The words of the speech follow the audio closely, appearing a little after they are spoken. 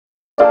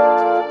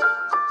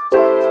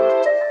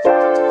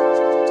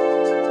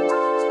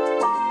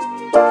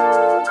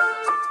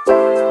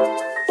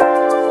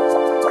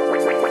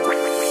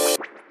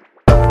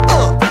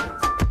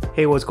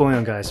Hey, what's going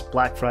on guys?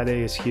 Black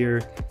Friday is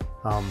here.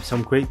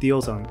 Some great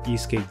deals on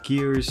e-skate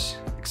gears,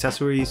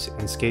 accessories,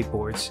 and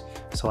skateboards.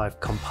 So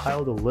I've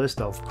compiled a list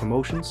of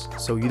promotions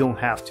so you don't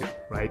have to,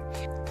 right?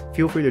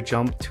 Feel free to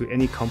jump to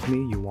any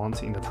company you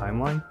want in the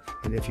timeline.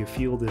 And if you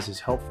feel this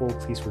is helpful,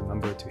 please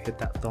remember to hit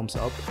that thumbs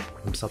up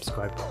and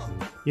subscribe button,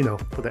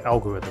 for the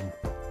algorithm.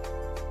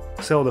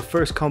 So the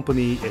first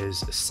company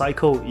is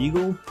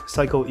CycleEagle.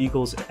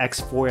 CycleEagle's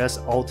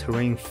X4S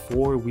all-terrain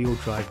 4-wheel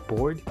drive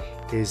board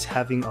is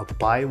having a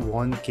buy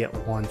one get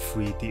one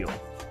free deal.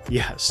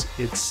 Yes,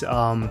 it's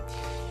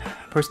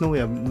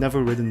personally I've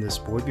never ridden this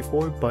board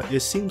before, but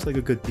it seems like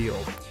a good deal.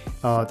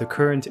 The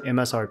current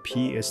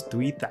MSRP is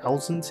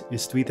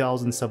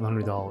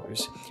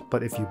 $3,700,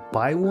 but if you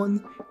buy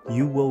one,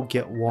 you will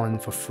get one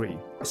for free.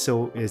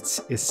 So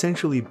it's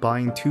essentially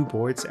buying two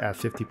boards at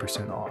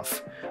 50%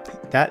 off.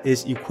 That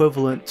is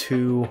equivalent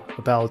to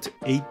about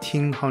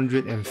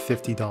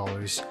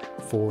 $1,850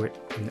 for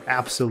an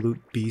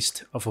absolute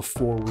beast of a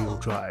 4-wheel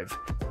drive.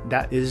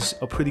 That is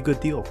a pretty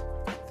good deal.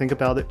 Think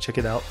about it, check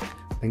it out,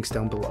 links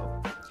down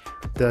below.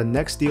 The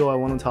next deal I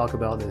want to talk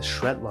about is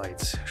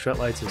Shredlights.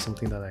 Shredlights is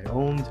something that I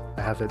owned.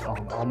 I have it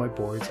on all my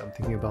boards. I'm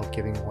thinking about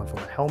getting one for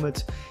my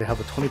helmet. They have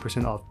a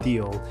 20% off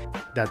deal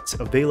that's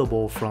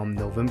available from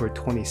November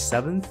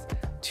 27th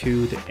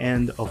to the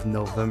end of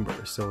November.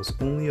 So it's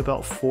only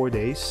about 4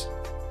 days.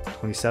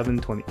 27,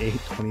 28,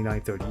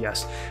 29, 30,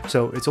 yes.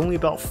 So it's only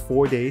about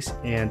 4 days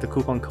and the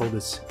coupon code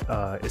is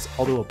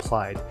auto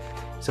applied.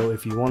 So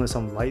if you wanted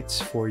some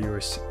lights for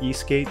your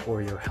e-skate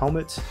or your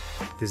helmet,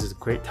 this is a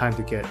great time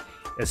to get.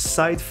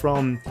 Aside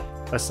from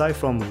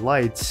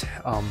lights,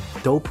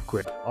 Dope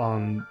Grip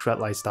on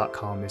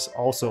Shredlights.com is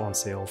also on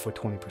sale for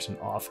 20%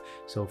 off.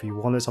 So if you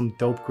wanted some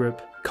Dope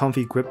Grip,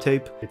 comfy grip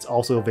tape, it's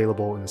also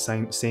available in the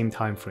same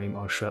time frame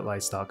on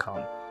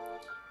Shredlights.com.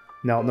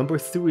 Now, number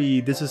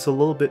 3, this is a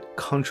little bit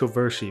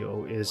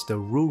controversial, is the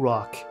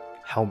Ruroc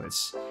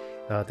helmets.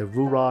 The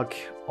Ruroc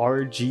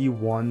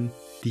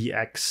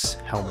RG1-DX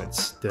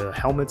helmets. The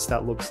helmets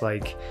that looks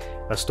like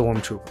a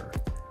stormtrooper,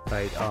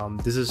 right?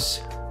 This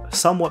is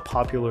somewhat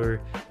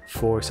popular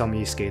for some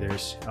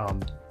e-skaters.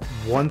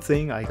 One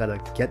thing I gotta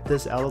get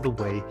this out of the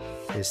way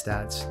is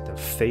that the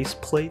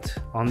faceplate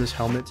on this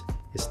helmet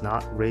is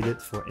not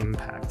rated for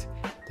impact.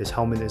 This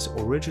helmet is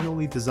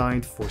originally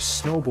designed for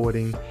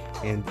snowboarding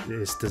and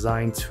is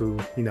designed to,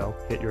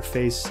 hit your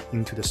face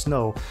into the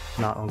snow,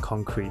 not on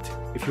concrete.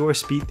 If you're a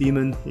speed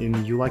demon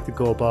and you like to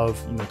go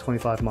above,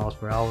 25 miles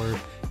per hour,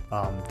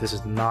 this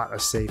is not a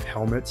safe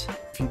helmet.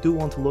 If you do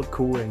want to look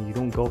cool and you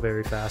don't go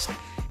very fast,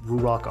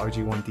 Ruroc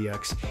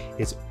RG1-DX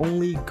is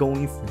only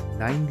going for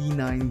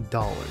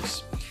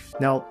 $99.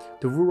 Now,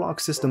 the Ruroc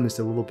system is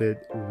a little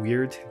bit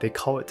weird. They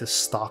call it the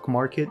stock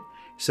market.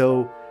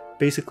 So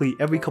basically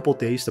every couple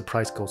days the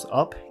price goes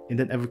up, and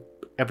then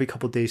every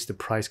couple days the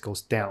price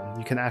goes down.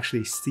 You can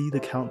actually see the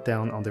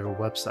countdown on their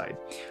website.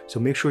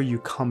 So make sure you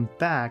come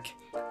back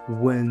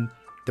when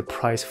the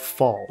price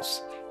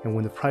falls. And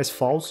when the price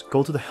falls,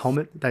 go to the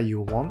helmet that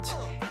you want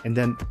and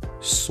then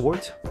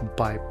sort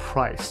by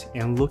price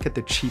and look at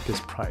the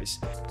cheapest price.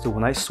 So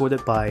when I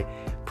sorted by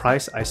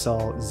price, I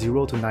saw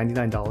 $0 to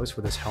 $99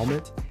 for this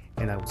helmet.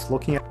 And I was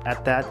looking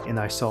at that and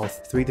I saw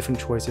 3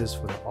 different choices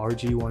for the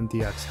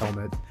RG1-DX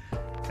helmet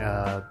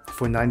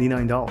for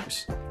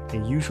 $99.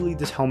 And usually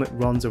this helmet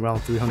runs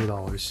around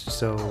 $300.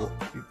 So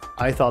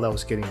I thought I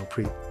was getting a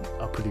pretty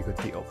good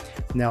deal.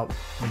 Now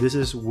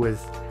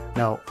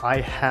I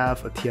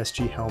have a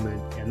TSG helmet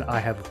and I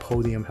have a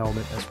podium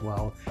helmet as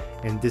well.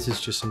 And this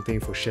is just something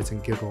for shits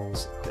and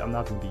giggles. I'm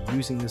not going to be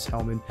using this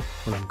helmet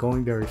when I'm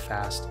going very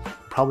fast.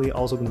 Probably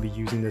also going to be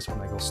using this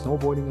when I go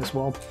snowboarding as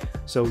well.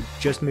 So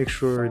just make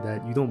sure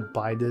that you don't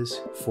buy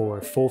this for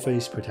full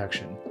face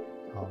protection.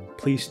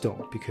 Please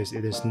don't, because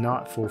it is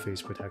not full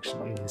face protection.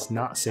 It is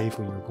not safe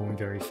when you're going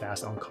very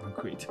fast on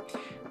concrete.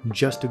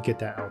 Just to get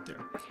that out there.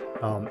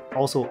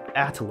 Also,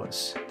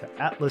 Atlas. The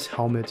Atlas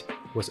helmet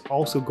was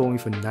also going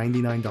for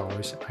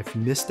 $99. I've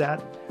missed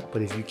that,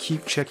 but if you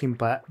keep checking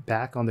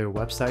back on their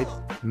website,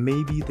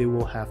 maybe they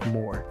will have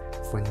more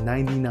for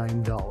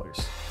 $99.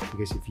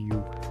 Because if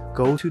you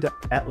go to the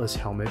Atlas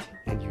helmet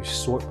and you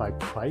sort by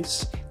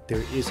price,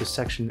 there is a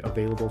section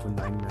available for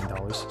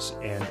 $99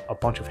 and a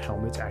bunch of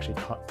helmets actually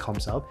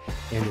comes up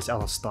and it's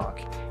out of stock.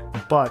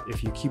 But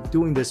if you keep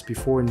doing this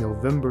before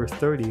November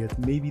 30th,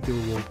 maybe there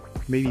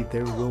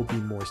will be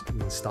more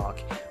in stock.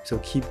 So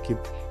keep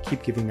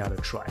giving that a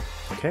try,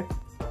 okay?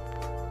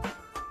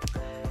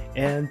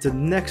 And the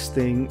next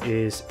thing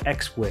is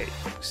Exway.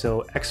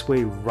 So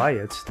Exway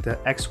Riot, the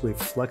Exway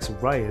Flex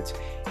Riot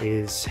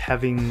is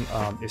having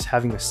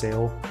a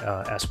sale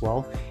as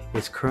well.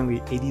 It's currently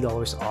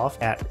 $80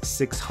 off at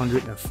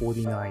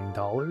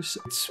 $649.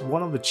 It's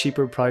one of the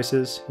cheaper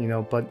prices,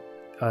 but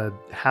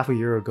half a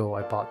year ago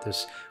I bought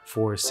this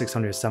for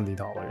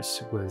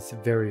 $670 with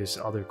various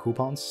other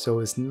coupons. So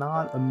it's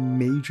not a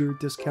major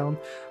discount,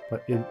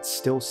 but it's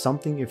still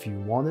something if you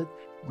want it.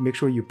 Make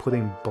sure you put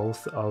in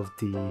both of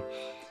the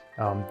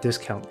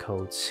discount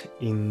codes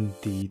in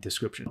the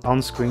description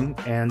on screen,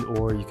 and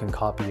or you can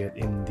copy it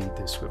in the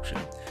description.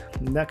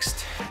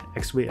 Next,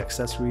 Exway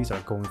accessories are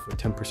going for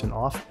 10%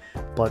 off,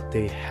 but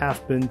they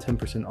have been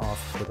 10%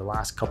 off for the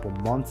last couple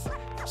months,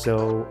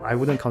 so I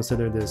wouldn't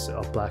consider this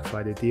a Black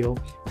Friday deal,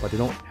 but they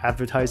don't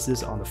advertise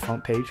this on the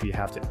front page. You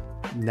have to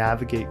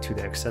navigate to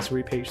the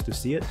accessory page to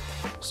see it,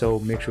 so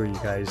make sure you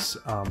guys,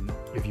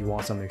 if you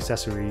want some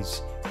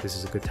accessories, this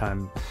is a good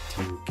time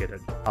to get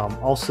it.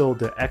 Also,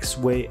 the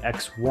Exway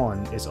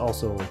X1 is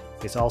also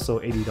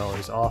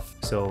 $80 off,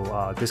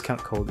 so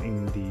discount code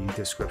in the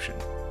description.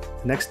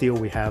 The next deal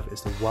we have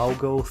is the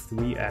Wowgo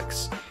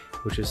 3X,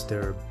 which is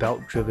their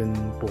belt-driven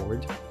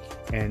board,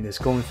 and it's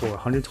going for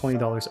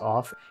 $120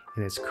 off,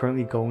 and it's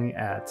currently going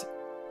at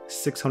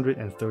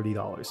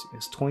 $630.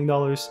 It's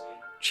 $20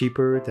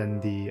 cheaper than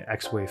the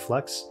Exway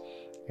Flex,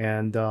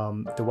 and the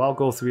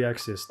Wowgo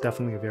 3X is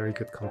definitely a very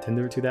good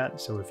contender to that.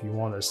 So if you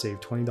want to save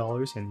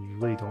 $20 and you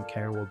really don't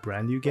care what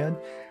brand you get,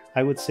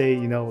 I would say,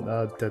 you know,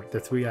 the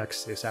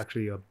 3X is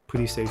actually a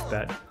pretty safe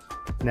bet.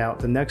 Now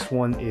the next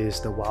one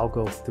is the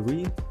Wowgo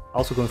 3,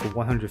 also going for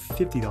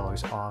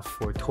 $150 off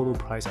for a total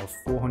price of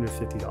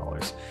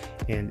 $450,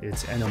 and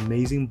it's an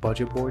amazing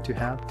budget board to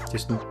have.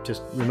 Just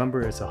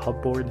remember, it's a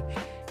hub board.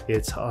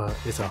 It's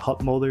a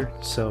hub motor,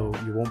 so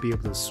you won't be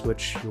able to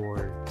switch you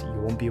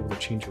won't be able to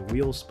change your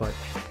wheels, but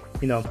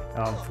you know,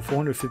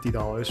 for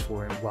 $450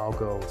 for a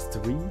Wowgo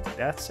 3,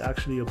 that's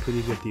actually a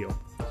pretty good deal.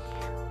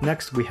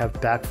 Next, we have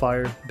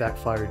Backfire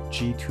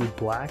G2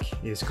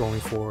 Black is going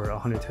for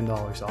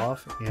 $110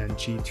 off, and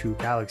G2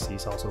 Galaxy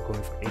is also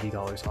going for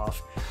 $80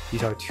 off.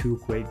 These are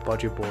two great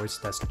budget boards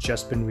that's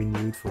just been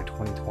renewed for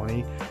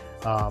 2020.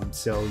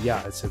 So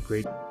yeah, it's a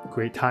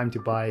great time to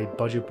buy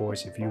budget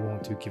boards if you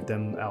want to give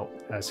them out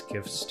as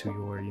gifts to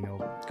your, you know,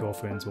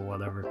 girlfriends or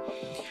whatever.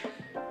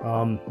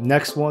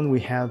 Next one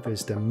we have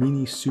is the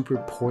Mini Super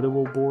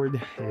Portable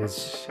board.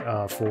 Is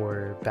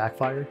for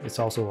Backfire. It's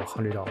also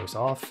 $100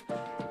 off.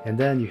 And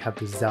then you have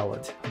the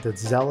Zealot. The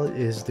Zealot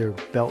is their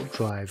belt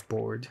drive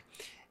board,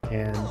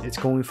 and it's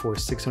going for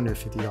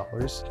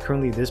 $650.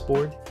 Currently, this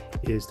board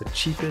is the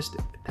cheapest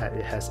that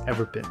it has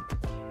ever been.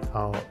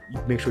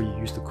 Make sure you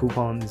use the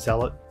coupon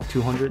Zealot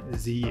 200,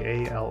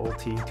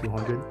 ZEALOT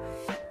 200.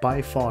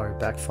 By far,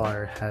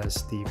 Backfire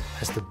has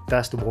the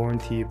best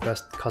warranty,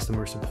 best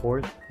customer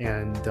support,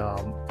 and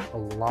a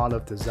lot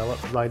of the Zealot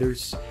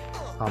riders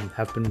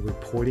have been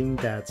reporting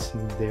that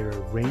their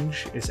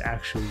range is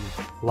actually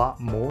a lot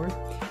more.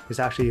 It's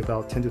actually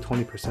about 10 to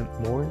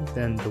 20% more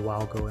than the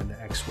Wowgo and the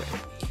Exway.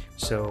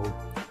 So,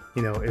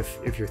 you know,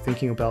 if you're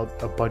thinking about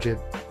a budget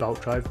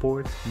belt drive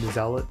board, the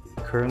Zealot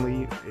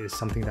currently is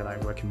something that I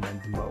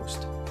recommend the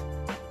most.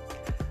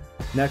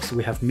 Next,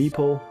 we have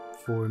Meepo.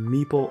 For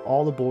Meepo,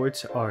 all the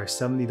boards are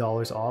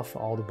 $70 off,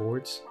 all the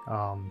boards.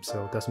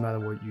 So it doesn't matter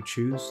what you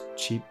choose,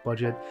 cheap,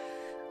 budget,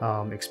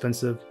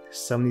 expensive,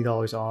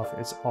 $70 off.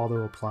 It's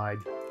auto applied.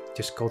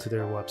 Just go to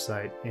their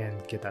website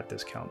and get that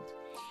discount.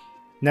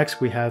 Next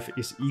we have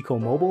is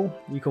Ecomobl.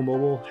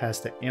 Ecomobl has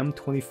the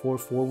M24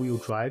 four-wheel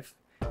drive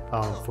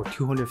for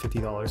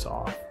 $250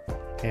 off,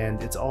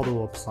 and it's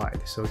auto applied,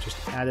 so just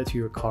add it to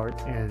your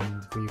cart, and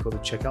when you go to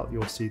checkout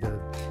you'll see the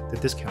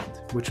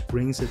discount, which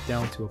brings it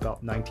down to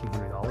about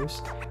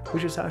 $1,900,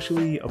 which is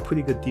actually a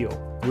pretty good deal,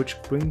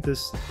 which brings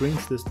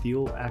this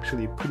deal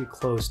actually pretty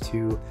close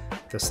to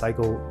the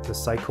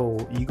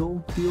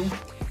CycleEagle deal.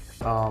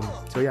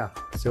 So yeah,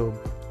 so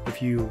if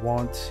you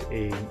want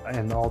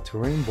an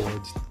all-terrain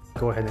board,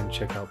 go ahead and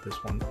check out this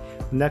one.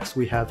 Next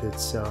we have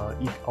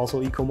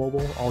also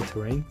Ecomobl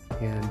all-terrain,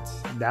 and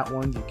that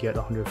one you get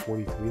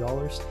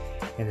 $143,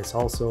 and it's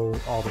also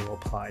auto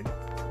applied.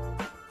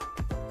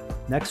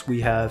 Next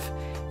we have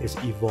is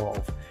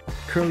Evolve.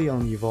 Currently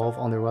on Evolve,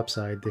 on their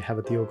website, they have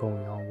a deal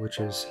going on, which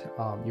is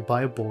you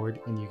buy a board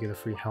and you get a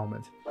free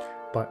helmet.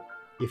 But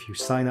if you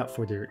sign up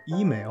for their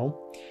email,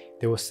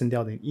 they will send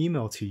out an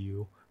email to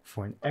you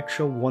for an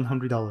extra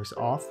 $100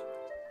 off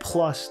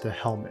plus the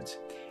helmet.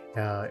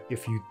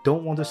 If you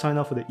don't want to sign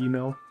up for the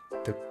email,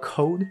 the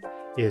code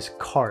is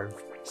CARVE,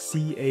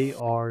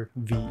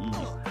 C-A-R-V-E.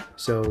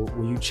 So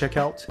when you check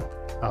out,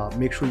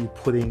 make sure you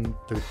put in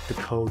the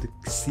code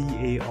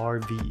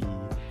C-A-R-V-E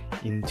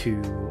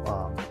into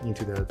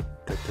the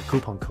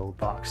coupon code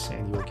box,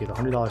 and you'll get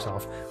 $100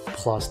 off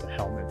plus the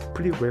helmet.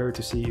 Pretty rare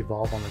to see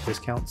Evolve on a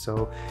discount,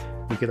 so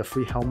you get a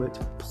free helmet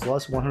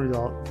plus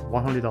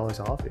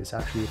 $100 off. It's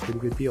actually a pretty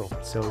good deal.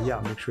 So yeah,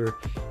 make sure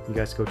you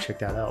guys go check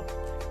that out.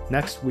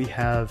 Next we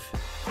have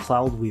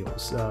Cloud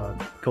Wheels.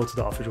 Go to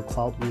the official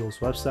Cloud Wheels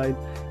website.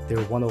 Their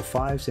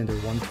 105s and their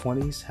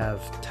 120s have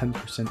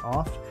 10%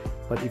 off,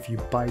 but if you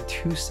buy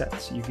 2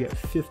 sets you get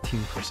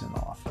 15%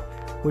 off,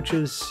 which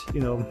is,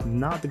 you know,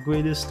 not the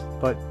greatest,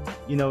 but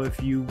you know,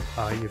 if you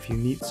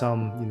need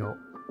some, you know,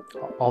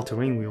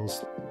 all-terrain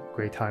wheels,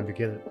 great time to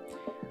get it.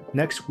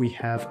 Next we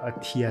have a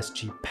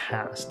TSG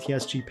Pass.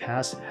 TSG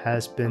Pass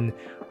has been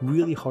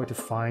really hard to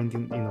find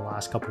in the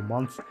last couple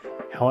months.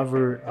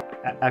 However,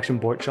 Action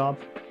Board Shop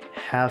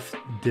have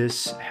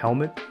this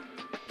helmet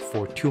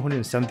for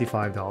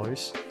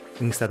 $275,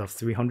 instead of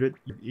 $300.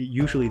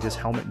 Usually this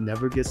helmet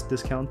never gets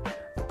discount,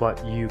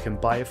 but you can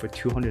buy it for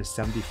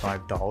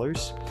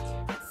 $275,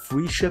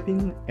 free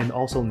shipping, and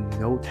also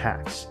no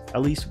tax.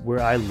 At least where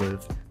I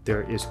live,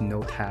 there is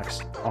no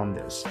tax on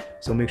this,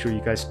 so make sure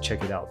you guys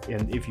check it out.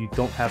 And if you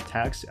don't have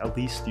tax, at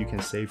least you can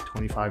save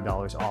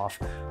 $25 off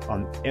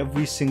on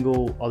every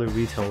single other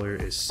retailer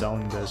is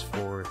selling this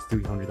for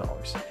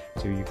 $300,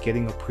 so you're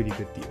getting a pretty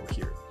good deal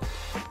here.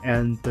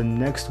 And the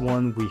next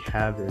one we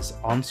have is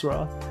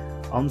Ansra.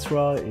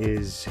 Ansra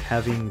is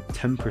having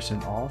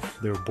 10% off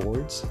their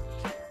boards.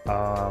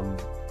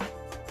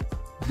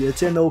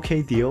 It's an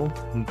okay deal,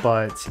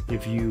 but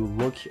if you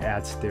look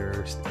at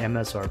their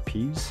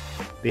MSRPs,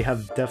 they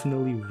have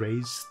definitely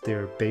raised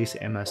their base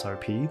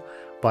MSRP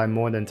by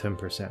more than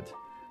 10%.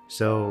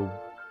 So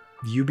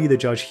you be the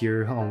judge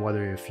here on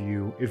whether if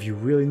you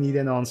really need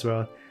an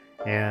Ansra,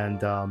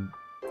 and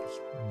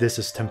this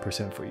is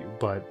 10% for you.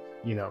 But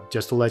you know,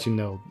 just to let you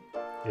know,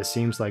 it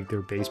seems like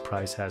their base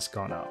price has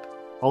gone up.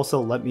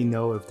 Also, let me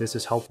know if this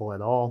is helpful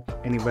at all,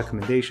 any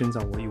recommendations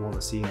on what you want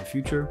to see in the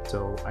future,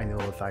 so I know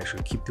if I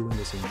should keep doing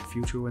this in the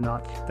future or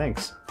not.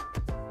 Thanks!